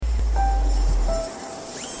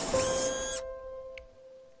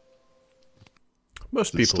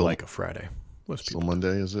Most Is it people still, like a Friday. Most still people do.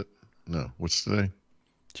 Monday, is it? No. What's today?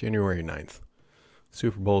 January 9th.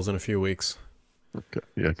 Super Bowl's in a few weeks. Okay.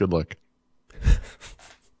 Yeah, good luck.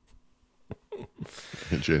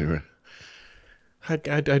 In January.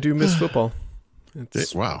 I do miss football.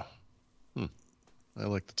 It's Wow. I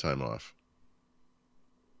like the time off.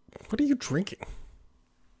 What are you drinking?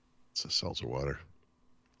 It's a seltzer water.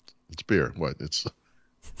 It's beer. What? It's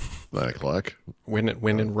 9 o'clock. When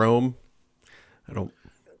in Rome. I don't.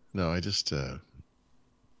 No, I don't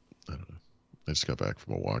know. I just got back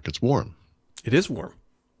from a walk. It's warm. It is warm,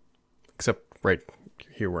 except right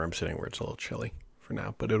here where I'm sitting, where it's a little chilly for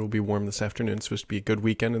now. But it'll be warm this afternoon. It's supposed to be a good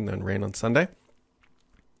weekend, and then rain on Sunday.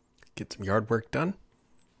 Get some yard work done.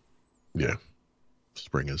 Yeah.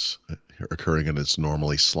 Spring is occurring in its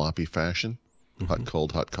normally sloppy fashion. Hot,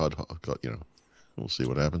 cold, hot, cold, hot, cold, We'll see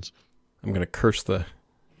what happens. I'm going to curse the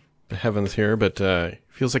heavens here, but it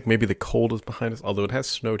feels like maybe the cold is behind us, although it has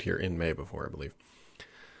snowed here in May before, I believe.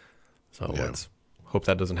 So let's hope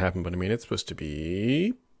that doesn't happen. But I mean, it's supposed to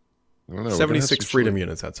be 76 freedom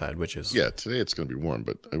units outside, which is... Yeah, today it's going to be warm,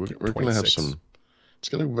 but we're going to have some...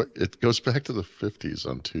 It goes back to the 50s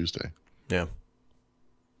on Tuesday. Yeah.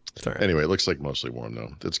 It's all right. Anyway, it looks like mostly warm,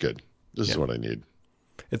 though. That's good. This is what I need.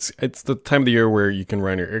 It's the time of the year where you can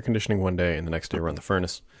run your air conditioning one day and the next day run the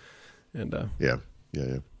furnace. And Yeah.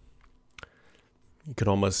 You could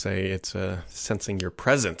almost say it's sensing your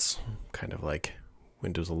presence, kind of like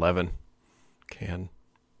Windows 11 can.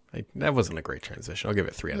 That wasn't a great transition. I'll give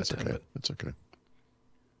it 3 out of 10. Okay. That's okay.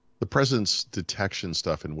 The presence detection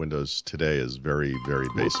stuff in Windows today is very, very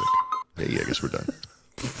basic. Hey, I guess we're done.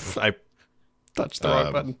 I touched the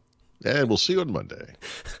wrong button. And we'll see you on Monday.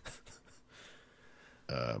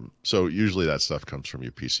 So usually that stuff comes from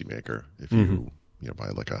your PC maker. If you buy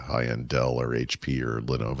like a high-end Dell or HP or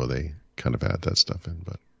Lenovo, they kind of add that stuff in.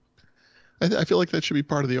 But I feel like that should be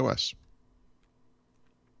part of the OS.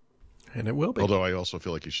 And it will be. Although I also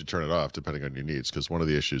feel like you should turn it off depending on your needs, because one of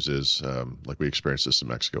the issues is, like we experienced this in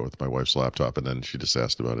Mexico with my wife's laptop, and then she just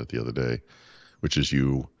asked about it the other day, which is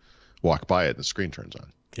you walk by it and the screen turns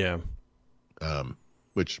on. Yeah.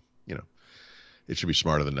 Which, it should be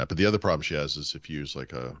smarter than that. But the other problem she has is if you use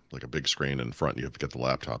like a big screen in front, you have to get the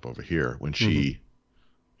laptop over here. When she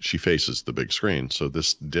faces the big screen, so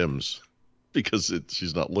this dims because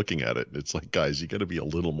she's not looking at it. It's like, guys, you got to be a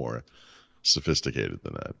little more sophisticated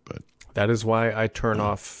than that. But that is why I turn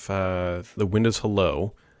off the Windows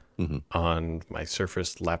Hello on my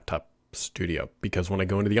Surface Laptop Studio, because when I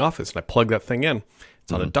go into the office and I plug that thing in,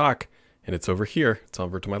 it's on a dock. And it's over here. It's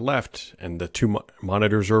over to my left. And the two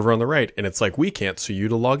monitors are over on the right. And it's like, we can't see you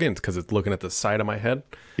to log in because it's looking at the side of my head.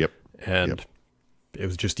 Yep. And it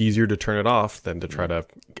was just easier to turn it off than to try to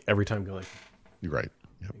every time go like... You're right.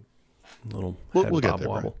 Yep. Little we'll get there,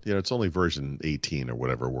 wobble. Right? It's only version 18 or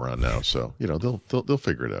whatever we're on now. So, they'll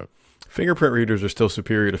figure it out. Fingerprint readers are still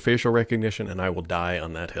superior to facial recognition, and I will die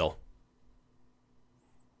on that hill.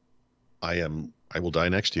 I will die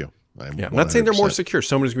next to you. I'm not saying they're more secure.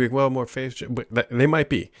 Somebody's going to be like, well, more face, but they might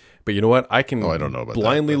be. But you know what? I can I don't know about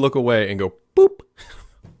blindly look away and go, boop.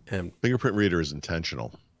 And fingerprint reader is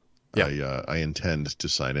intentional. Yeah. I intend to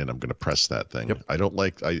sign in. I'm going to press that thing. Yep. I don't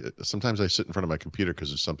sometimes I sit in front of my computer because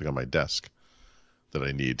there's something on my desk that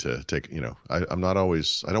I need to take, I'm not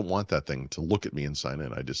always, I don't want that thing to look at me and sign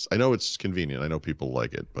in. I know it's convenient. I know people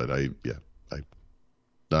like it, but I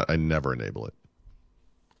never enable it.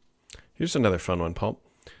 Here's another fun one, Paul.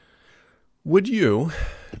 Would you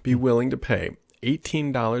be willing to pay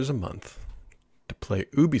 $18 a month to play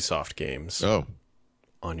Ubisoft games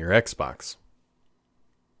on your Xbox?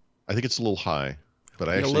 I think it's a little high, but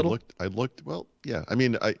I actually looked. Well, yeah. I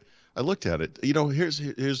mean, I looked at it.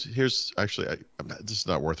 Here's actually, this is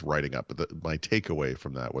not worth writing up, but my takeaway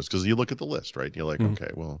from that was, because you look at the list, right? And you're like, okay,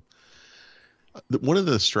 well, one of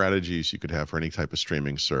the strategies you could have for any type of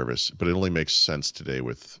streaming service, but it only makes sense today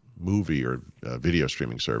with movie or video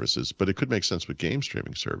streaming services, but it could make sense with game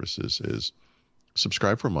streaming services, is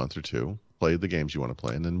subscribe for a month or two, play the games you want to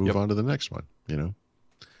play, and then move on to the next one, And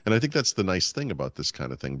I think that's the nice thing about this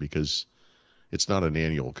kind of thing, because it's not an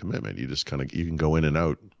annual commitment. You just you can go in and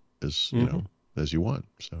out as, as you want.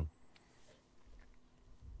 So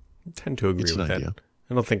I tend to agree with that.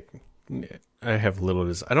 I don't think I have little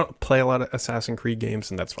as I don't play a lot of Assassin's Creed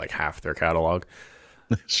games, and that's like half their catalog.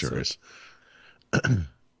 Sure is.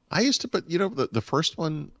 I used to, but the first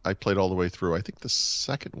one I played all the way through. I think the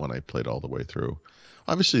second one I played all the way through.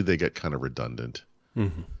 Obviously, they get kind of redundant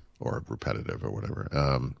or repetitive or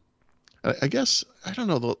whatever. I guess, I don't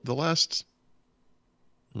know, the last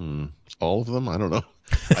All of them? I don't know.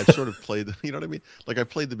 I've sort of played, you know what I mean? Like I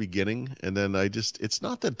played the beginning, and then it's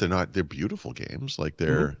not that they're beautiful games. Like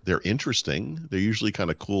they're interesting. They're usually kind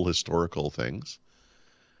of cool historical things.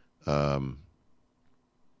 I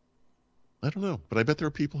don't know, but I bet there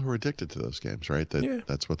are people who are addicted to those games, right?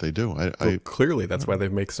 That's what they do. Clearly that's why they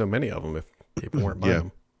make so many of them if people weren't buying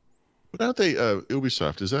them. But aren't they,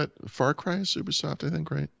 Ubisoft, is that Far Cry is Ubisoft, I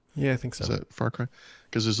think, right? Yeah, I think so. Is that Far Cry?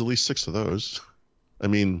 Because there's at least 6 of those. I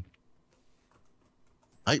mean,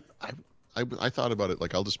 I thought about it,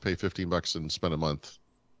 like I'll just pay $15 and spend a month,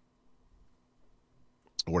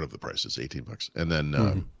 or whatever the price is, $18, and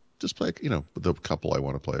then just play, the couple I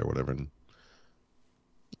want to play or whatever. And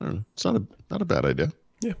I don't know, it's not a bad idea.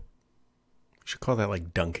 Yeah, we should call that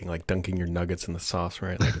like dunking your nuggets in the sauce,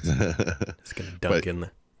 right? Like it's gonna dunk in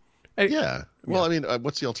there. Yeah. Well, I mean,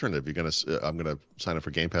 what's the alternative? I'm gonna sign up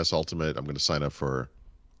for Game Pass Ultimate. I'm gonna sign up for,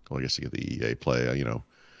 well, I guess you get the EA Play. You're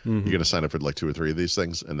gonna sign up for like 2 or 3 of these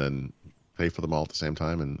things and then pay for them all at the same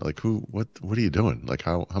time. And like, what are you doing? Like,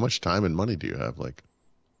 how much time and money do you have? Like,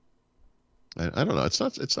 I don't know. It's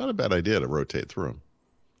not a bad idea to rotate through them.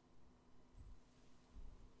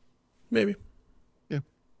 Maybe. Yeah.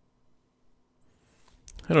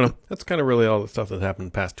 I don't know. That's kind of really all the stuff that happened in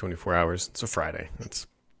the past 24 hours. It's a Friday. That's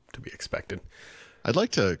to be expected. I'd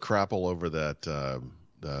like to crap all over that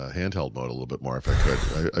handheld mode a little bit more if I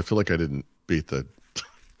could. I feel like I didn't beat the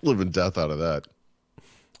living death out of that.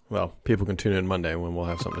 Well, people can tune in Monday when we'll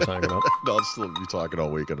have something to talk about. I'll still be talking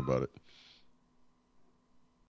all weekend about it.